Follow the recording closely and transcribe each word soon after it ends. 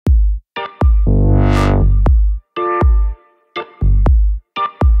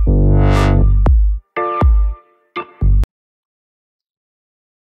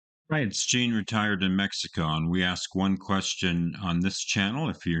Hi, it's Gene, retired in Mexico, and we ask one question on this channel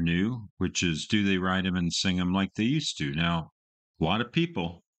if you're new, which is, do they write them and sing them like they used to? Now, a lot of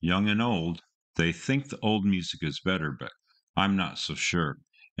people, young and old, they think the old music is better, but I'm not so sure.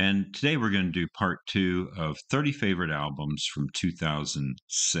 And today we're going to do part two of 30 favorite albums from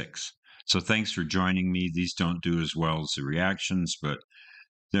 2006. So thanks for joining me. These don't do as well as the reactions, but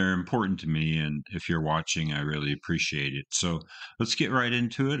they're important to me, and if you're watching, I really appreciate it. So let's get right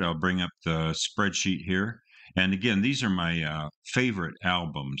into it. I'll bring up the spreadsheet here. And again, these are my favorite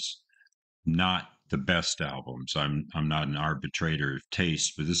albums, not the best albums. I'm not an arbitrator of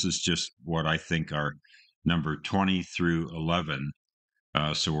taste, but this is just what I think are number 20 through 11.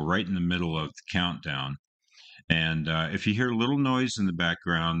 So we're right in the middle of the countdown. And if you hear a little noise in the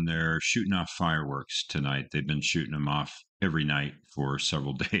background, they're shooting off fireworks tonight. They've been shooting them off every night for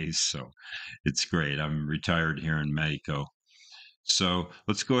several days. So it's great. I'm retired here in Mexico. So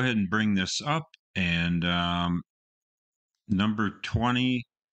let's go ahead and bring this up. And number 20.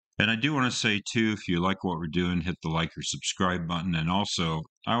 And I do want to say, too, if you like what we're doing, hit the like or subscribe button. And also,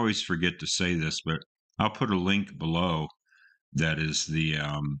 I always forget to say this, but I'll put a link below that is the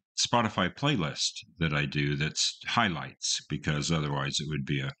Spotify playlist that I do that's highlights, because otherwise it would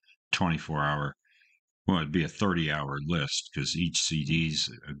be a 24-hour, well, it'd be a 30-hour list because each CD's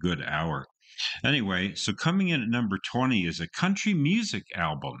a good hour. Anyway, so coming in at number 20 is a country music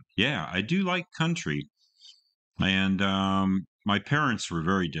album. Yeah, I do like country. And my parents were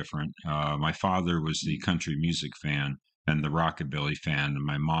very different. My father was the country music fan and the rockabilly fan, and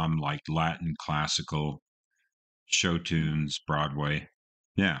my mom liked Latin classical show tunes, Broadway.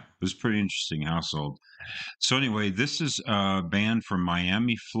 Yeah, it was a pretty interesting household. So anyway, this is a band from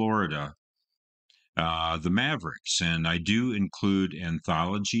Miami, Florida, the Mavericks, and I do include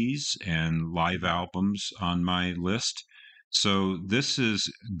anthologies and live albums on my list. So this is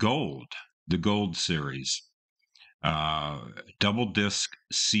Gold, the Gold series, uh, double disc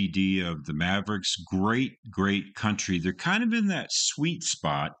CD of the Mavericks. Great, great country. They're kind of in that sweet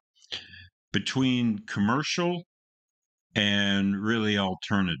spot between commercial and really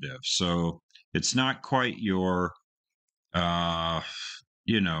alternative. So it's not quite your, uh,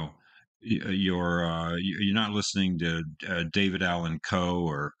 you know, you're not listening to David Allen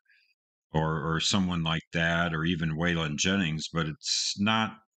Coe or someone like that, or even Waylon Jennings, but it's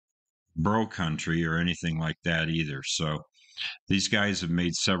not bro country or anything like that either. So these guys have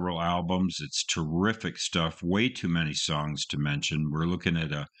made several albums. It's terrific stuff. Way too many songs to mention. We're looking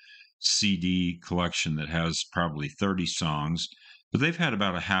at a CD collection that has probably 30 songs, but they've had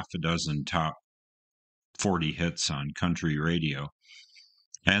about a half a dozen top 40 hits on country radio.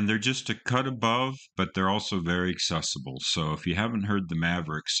 And they're just a cut above, but they're also very accessible. So if you haven't heard the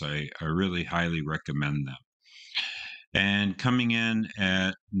Mavericks, I really highly recommend them. And coming in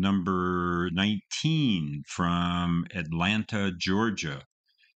at number 19 from Atlanta, Georgia,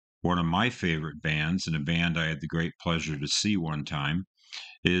 one of my favorite bands, and a band I had the great pleasure to see one time,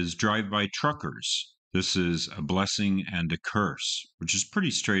 is Drive By Truckers. This is A Blessing and a Curse, which is pretty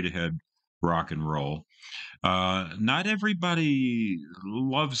straight ahead rock and roll. Not everybody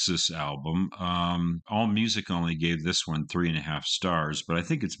loves this album. All Music only gave this one 3.5 stars, but I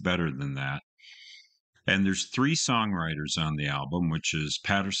think it's better than that. And there's three songwriters on the album, which is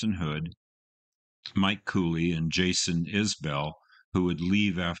Patterson Hood, Mike Cooley, and Jason Isbell, who would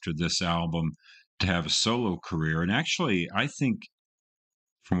leave after this album to have a solo career. And actually, I think,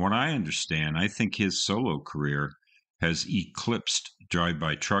 from what I understand, I think his solo career has eclipsed Drive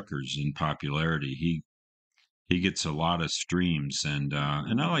By Truckers in popularity. He gets a lot of streams, and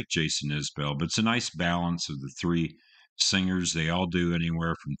I like Jason Isbell, but it's a nice balance of the three singers. They all do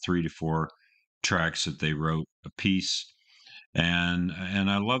anywhere from 3 to 4 tracks that they wrote a piece, and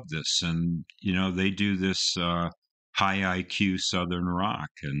I love this. And they do this high IQ Southern rock,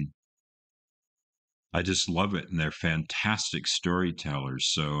 and I just love it. And they're fantastic storytellers.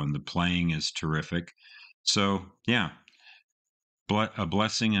 So, and the playing is terrific. So, yeah, A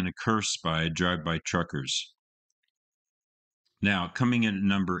Blessing and a Curse by Drive By Truckers. Now, coming in at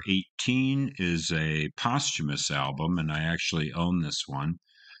number 18 is a posthumous album, and I actually own this one,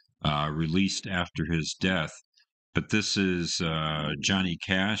 released after his death. But this is Johnny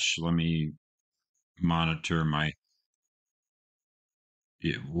Cash. Let me monitor my.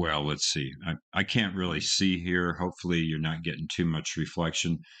 Yeah, well, let's see. I can't really see here. Hopefully, you're not getting too much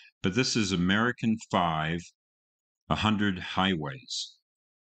reflection. But this is American 5, 100 Highways.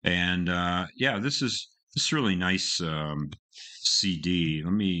 And yeah, this is really nice CD.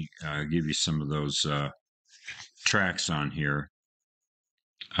 Let me give you some of those tracks on here.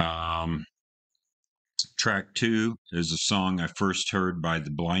 Um, Track 2 is a song I first heard by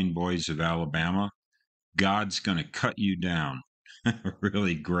the Blind Boys of Alabama. God's Gonna Cut You Down. A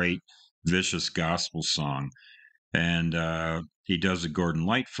really great, vicious gospel song. And he does a Gordon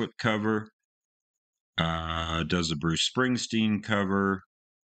Lightfoot cover, does a Bruce Springsteen cover,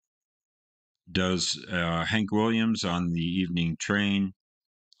 does Hank Williams on the Evening Train.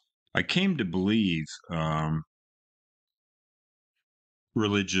 I came to believe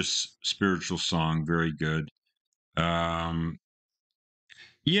religious, spiritual song, very good. Um,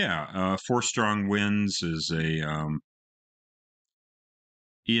 yeah, Four Strong Winds is a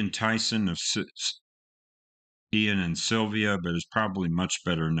Ian Tyson of Ian and Sylvia, but is probably much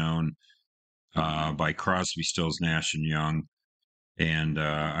better known by Crosby, Stills, Nash and Young. And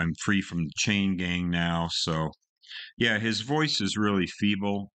I'm free from the chain gang now. So, yeah, his voice is really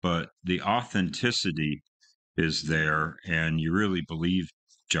feeble, but the authenticity is there, and you really believe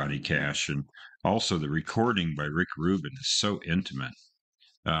Johnny Cash. And also, the recording by Rick Rubin is so intimate.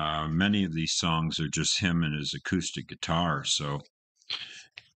 Many of these songs are just him and his acoustic guitar. So,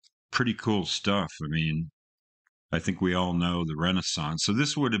 pretty cool stuff. I mean, I think we all know the Renaissance. So,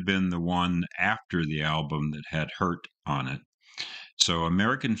 this would have been the one after the album that had Hurt on it. So,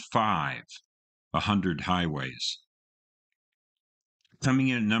 American Five, 100 Highways. Coming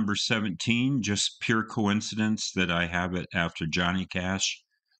in at number 17, just pure coincidence that I have it after Johnny Cash.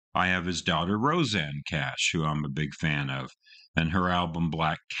 I have his daughter Rosanne Cash, who I'm a big fan of, and her album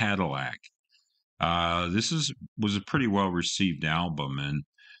Black Cadillac. Was a pretty well received album, and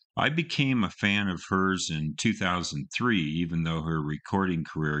I became a fan of hers in 2003, even though her recording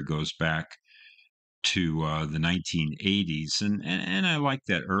career goes back to the 1980s, and I like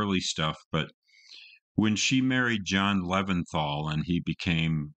that early stuff, but when she married John Leventhal and he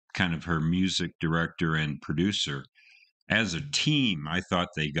became kind of her music director and producer, as a team, I thought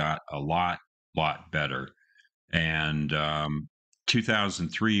they got a lot better. And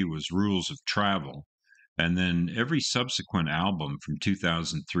 2003 was Rules of Travel. And then every subsequent album from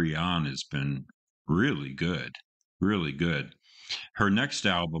 2003 on has been really good, really good. Her next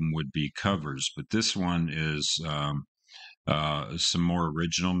album would be covers, but this one is some more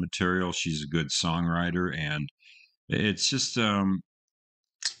original material. She's a good songwriter, and it's just some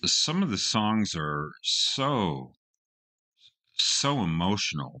of the songs are so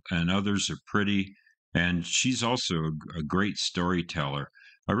emotional, and others are pretty. And she's also a great storyteller.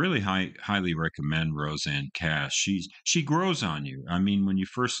 I really highly recommend Rosanne Cash. She grows on you. I mean, when you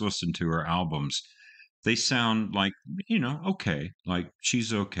first listen to her albums, they sound like, okay, like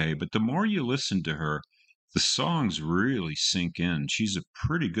she's okay. But the more you listen to her, the songs really sink in. She's a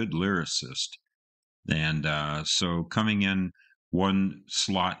pretty good lyricist. And so coming in one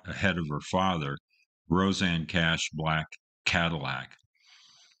slot ahead of her father, Rosanne Cash, Black Cadillac.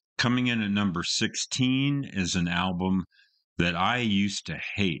 Coming in at number 16 is an album that I used to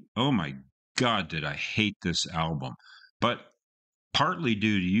hate. Oh my God, did I hate this album? But partly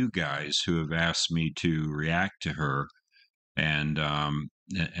due to you guys who have asked me to react to her, and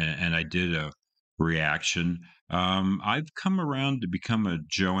I did a reaction. I've come around to become a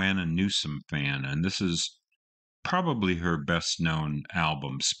Joanna Newsom fan, and this is probably her best known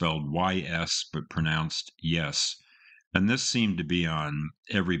album, spelled YS but pronounced yes. And this seemed to be on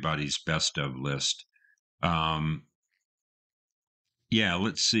everybody's best of list. Um, yeah,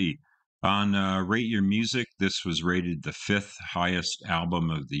 let's see. On Rate Your Music, this was rated the fifth highest album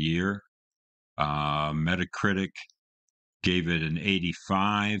of the year. Metacritic gave it an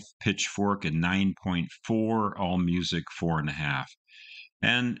 85, Pitchfork a 9.4, All Music 4.5.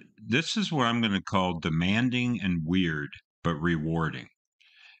 And this is what I'm going to call demanding and weird, but rewarding.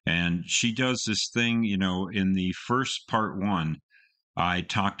 And she does this thing, in the first part one, I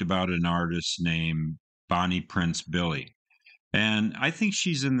talked about an artist named Bonnie Prince Billy. And I think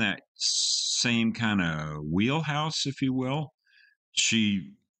she's in that same kind of wheelhouse, if you will.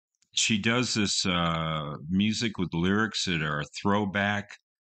 She she does this music with lyrics that are a throwback,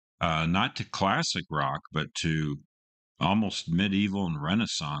 not to classic rock, but to almost medieval and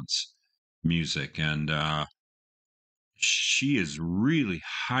Renaissance music. And she is really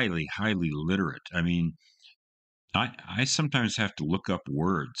highly literate. I mean, I sometimes have to look up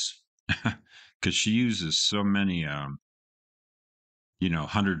words because she uses so many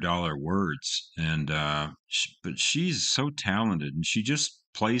 $100 words, and but she's so talented, and she just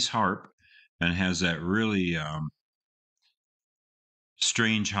plays harp and has that really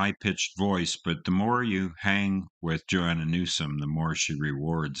strange high pitched voice. But the more you hang with Joanna Newsom, the more she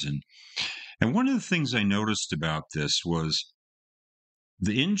rewards. And one of the things I noticed about this was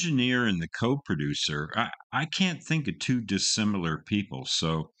the engineer and the co-producer. I can't think of two dissimilar people.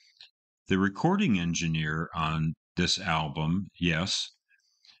 So the recording engineer on this album, yes,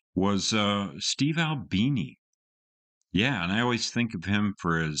 was Steve Albini. Yeah, and I always think of him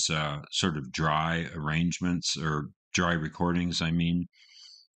for his sort of dry arrangements or dry recordings, I mean.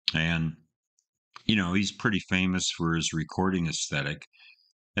 And, he's pretty famous for his recording aesthetic.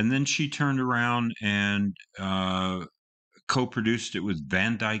 And then she turned around and co-produced it with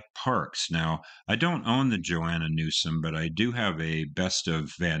Van Dyke Parks. Now, I don't own the Joanna Newsom, but I do have a best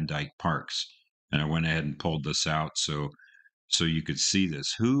of Van Dyke Parks, and I went ahead and pulled this out so you could see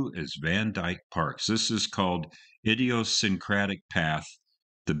this. Who is Van Dyke Parks? This is called Idiosyncratic Path: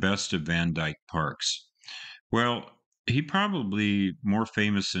 The Best of Van Dyke Parks. Well, he probably more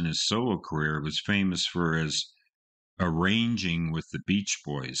famous in his solo career was famous for his arranging with the Beach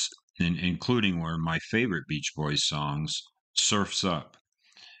Boys, including one of my favorite Beach Boys songs, Surf's Up.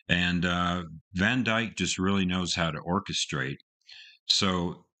 And Van Dyke just really knows how to orchestrate.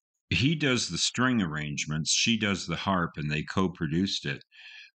 So he does the string arrangements, she does the harp, and they co produced it.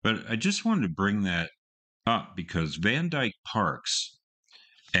 But I just wanted to bring that up because Van Dyke Parks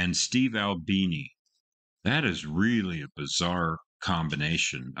and Steve Albini, that is really a bizarre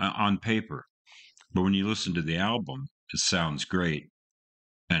combination on paper. But when you listen to the album, it sounds great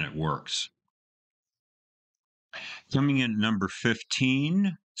and it works. Coming in at number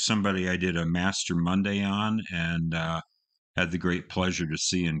 15, somebody I did a Master Monday on and had the great pleasure to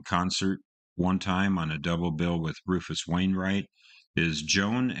see in concert one time on a double bill with Rufus Wainwright, is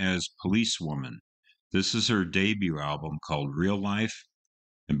Joan as Policewoman. This is her debut album called Real Life.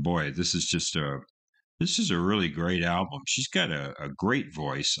 And boy, this is a really great album. She's got a great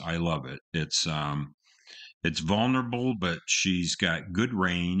voice. I love it. It's vulnerable, but she's got good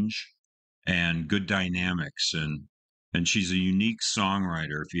range and good dynamics, and she's a unique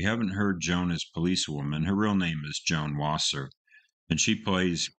songwriter. If you haven't heard Joan as Policewoman, her real name is Joan Wasser, and she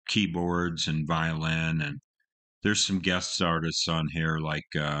plays keyboards and violin, and there's some guest artists on here like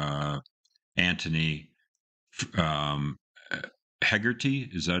Anthony um, Hegarty,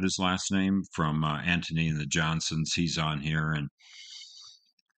 is that his last name, from Anthony and the Johnsons. He's on here, and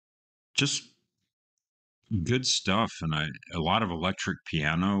just good stuff. And a lot of electric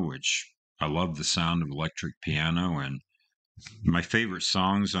piano, which I love the sound of electric piano. And my favorite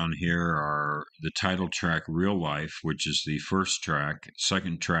songs on here are the title track Real Life, which is the first track,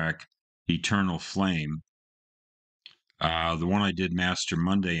 second track Eternal Flame. The one I did Master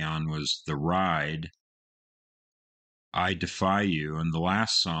Monday on was The Ride, I Defy You, and the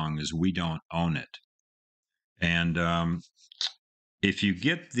last song is We Don't Own It. And if you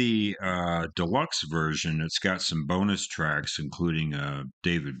get the deluxe version, it's got some bonus tracks, including a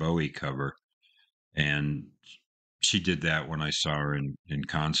David Bowie cover. And she did that when I saw her in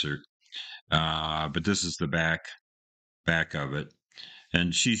concert. But this is the back of it.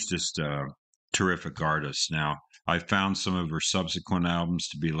 And she's just a terrific artist. Now, I found some of her subsequent albums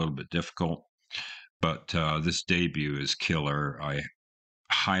to be a little bit difficult, but this debut is killer. I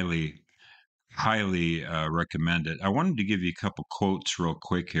highly, highly recommend it. I wanted to give you a couple quotes real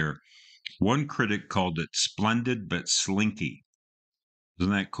quick here. One critic called it splendid but slinky.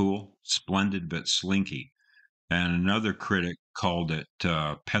 Isn't that cool? Splendid but slinky. And another critic called it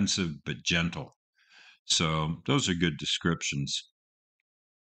pensive but gentle. So those are good descriptions.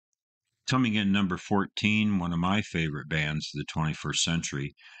 Coming in number 14, one of my favorite bands of the 21st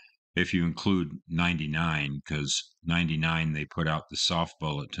century, if you include 99, because 99 they put out the Soft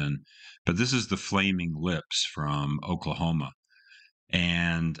Bulletin, but this is the Flaming Lips from Oklahoma,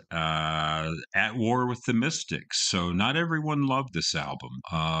 and At War with the Mystics. So not everyone loved this album.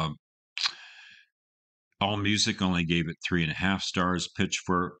 AllMusic only gave it 3.5 stars,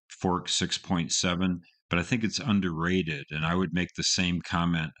 Pitchfork 6.7, but I think it's underrated. And I would make the same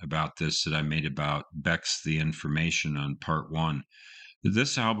comment about this that I made about Beck's The Information on part one.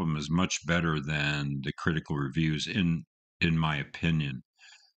 This album is much better than the critical reviews, in my opinion.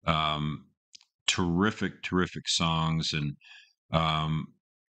 Um, terrific songs, and I'm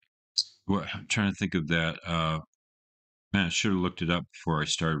trying to think of that. Man, I should have looked it up before I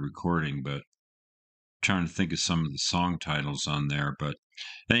started recording, but trying to think of some of the song titles on there. But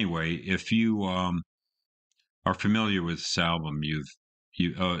anyway, if you are familiar with this album,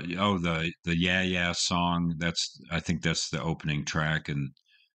 the Yeah Yeah song. I think that's the opening track and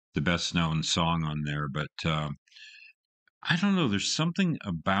the best known song on there. But I don't know. There's something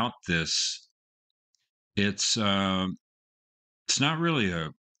about this. It's not really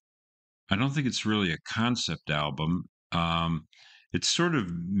I don't think it's really a concept album. It's sort of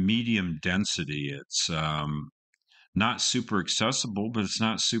medium density. It's not super accessible, but it's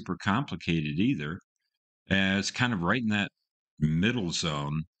not super complicated either. It's kind of right in that middle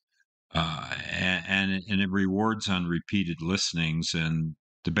zone. and it rewards on repeated listenings, and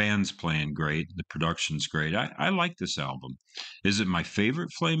the band's playing great, the production's great. I like this album. Is it my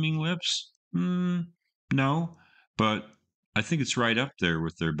favorite Flaming Lips? No, but I think it's right up there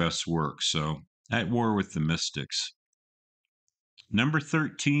with their best work. So, At War with the Mystics. Number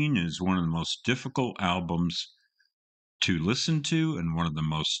 13 is one of the most difficult albums to listen to and one of the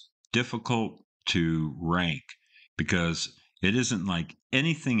most difficult to rank because it isn't like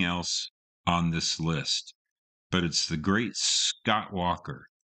anything else on this list, but it's the great Scott Walker,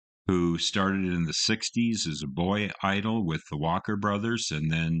 who started in the 60s as a boy idol with the Walker Brothers and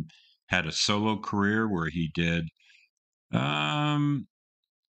then had a solo career where he did, um,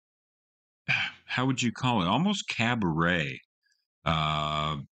 how would you call it? Almost cabaret.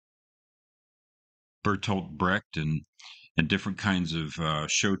 Uh, Bertolt Brecht and different kinds of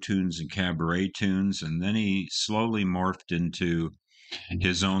show tunes and cabaret tunes. And then he slowly morphed into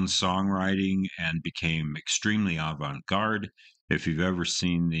his own songwriting and became extremely avant garde. If you've ever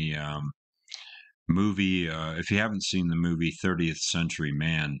seen the movie, if you haven't seen the movie 30th Century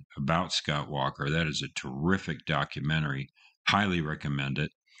Man about Scott Walker, that is a terrific documentary. Highly recommend it.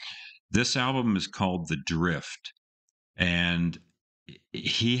 This album is called The Drift, and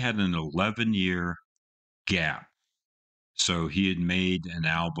he had an 11-year gap. So he had made an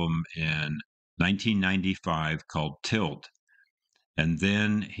album in 1995 called Tilt. And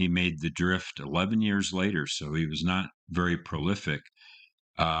then he made The Drift 11 years later. So he was not very prolific.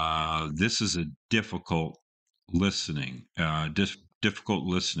 This is a difficult listening.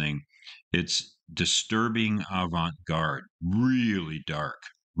 It's disturbing avant garde, really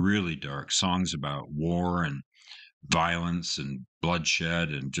dark songs about war and violence and bloodshed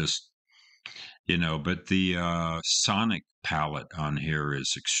and just but the sonic palette on here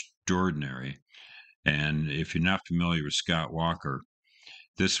is extraordinary. And if you're not familiar with Scott Walker,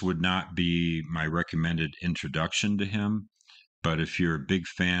 this would not be my recommended introduction to him. But if you're a big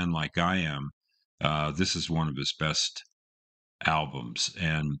fan like I am, this is one of his best albums.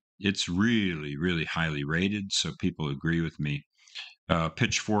 And it's really highly rated. So people agree with me.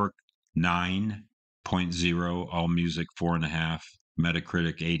 Pitchfork 9.0, All Music 4.5,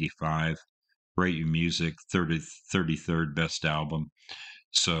 Metacritic 85. Rate Your Music 33rd best album.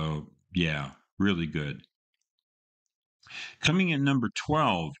 So, yeah, really good. Coming in number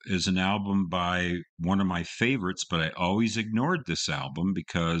 12 is an album by one of my favorites, but I always ignored this album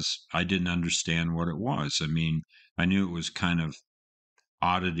because I didn't understand what it was. I mean, I knew it was kind of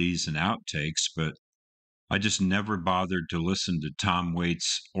oddities and outtakes, but I just never bothered to listen to Tom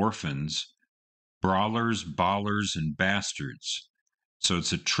Waits' Orphans, Brawlers, Ballers, and Bastards. So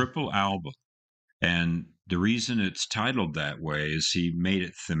it's a triple album. And the reason it's titled that way is he made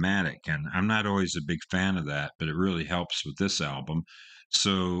it thematic. And I'm not always a big fan of that, but it really helps with this album.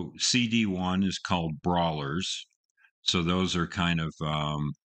 So CD1 is called Brawlers. So those are kind of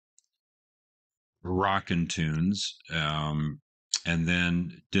rockin' tunes. And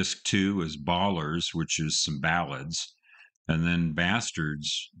then disc two is Ballers, which is some ballads. And then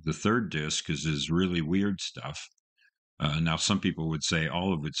Bastards, the third disc, is his really weird stuff. Now, some people would say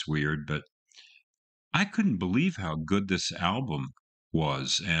all of it's weird, but I couldn't believe how good this album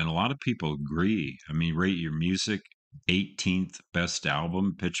was, and a lot of people agree. I mean, Rate Your Music, 18th best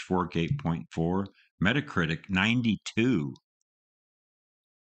album, Pitchfork 8.4, Metacritic 92,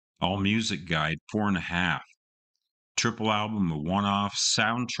 All Music Guide 4.5, triple album of one-offs,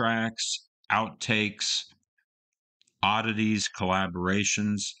 soundtracks, outtakes, oddities,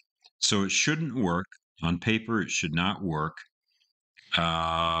 collaborations. So it shouldn't work. On paper, it should not work.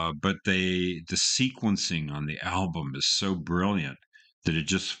 But the sequencing on the album is so brilliant that it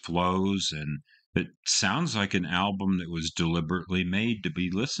just flows and it sounds like an album that was deliberately made to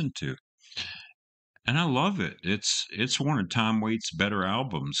be listened to. And I love it. It's one of Tom Waits' better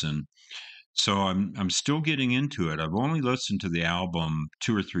albums, and so I'm still getting into it. I've only listened to the album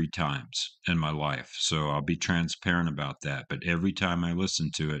 2 or 3 times in my life, so I'll be transparent about that. But every time I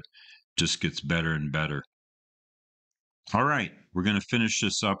listen to it, just gets better and better. All right, we're going to finish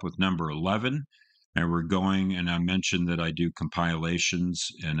this up with number 11. And we're going, and I mentioned that I do compilations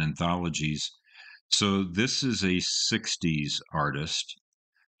and anthologies. So this is a 60s artist.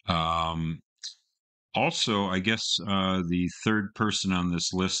 Um, Also, I guess the third person on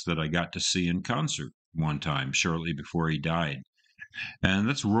this list that I got to see in concert one time shortly before he died. And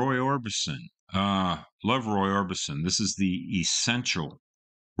that's Roy Orbison. Love Roy Orbison. This is the Essential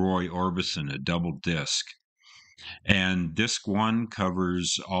Roy Orbison, a double disc. And disc one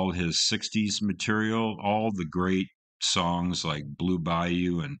covers all his 60s material, all the great songs like Blue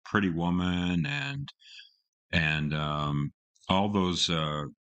Bayou and Pretty Woman and all those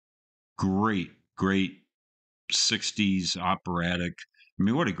great 60s operatic. I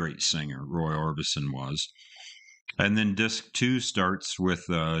mean, what a great singer Roy Orbison was. And then disc two starts with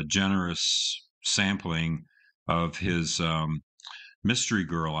a generous sampling of his Mystery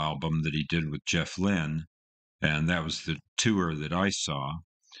Girl album that he did with Jeff Lynne. And that was the tour that I saw.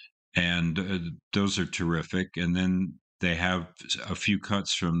 And those are terrific. And then they have a few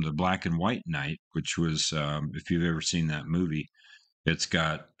cuts from the Black and White Night, which was, if you've ever seen that movie, it's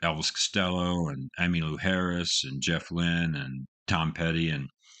got Elvis Costello and Emmylou Harris and Jeff Lynne and Tom Petty and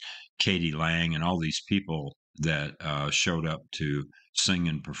Katie Lang and all these people that showed up to sing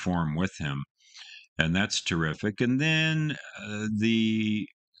and perform with him. And that's terrific. And then the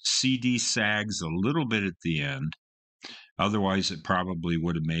CD sags a little bit at the end. Otherwise, it probably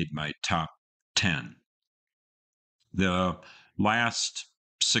would have made my top 10. The last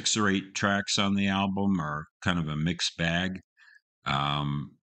 6 or 8 tracks on the album are kind of a mixed bag.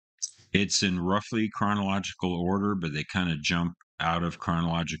 Um, it's in roughly chronological order, but they kind of jump out of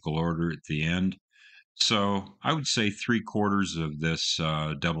chronological order at the end. So I would say 3/4 of this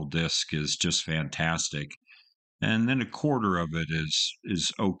double disc is just fantastic, and then 1/4 of it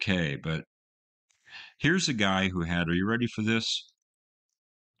is okay. But here's a guy who had. Are you ready for this?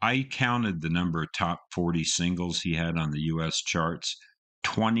 I counted the number of top 40 singles he had on the U.S. charts.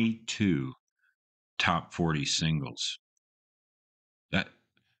 22 top 40 singles. That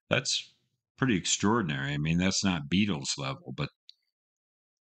that's pretty extraordinary. I mean, that's not Beatles level, but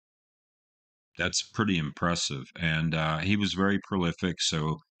that's pretty impressive. And he was very prolific,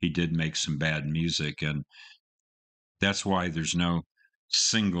 so he did make some bad music, and that's why there's no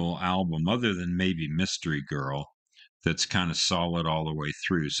single album other than maybe Mystery Girl that's kind of solid all the way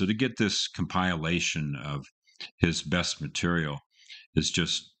through. So to get this compilation of his best material is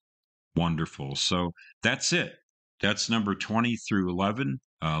just wonderful. So that's it. That's number 20 through 11.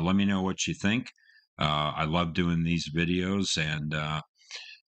 Let me know what you think. I love doing these videos, and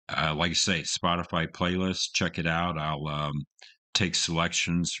like I say, Spotify playlist, check it out. I'll take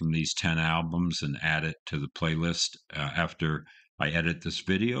selections from these 10 albums and add it to the playlist after I edit this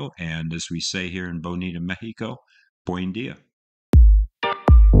video. And as we say here in Bonita, Mexico, buen dia.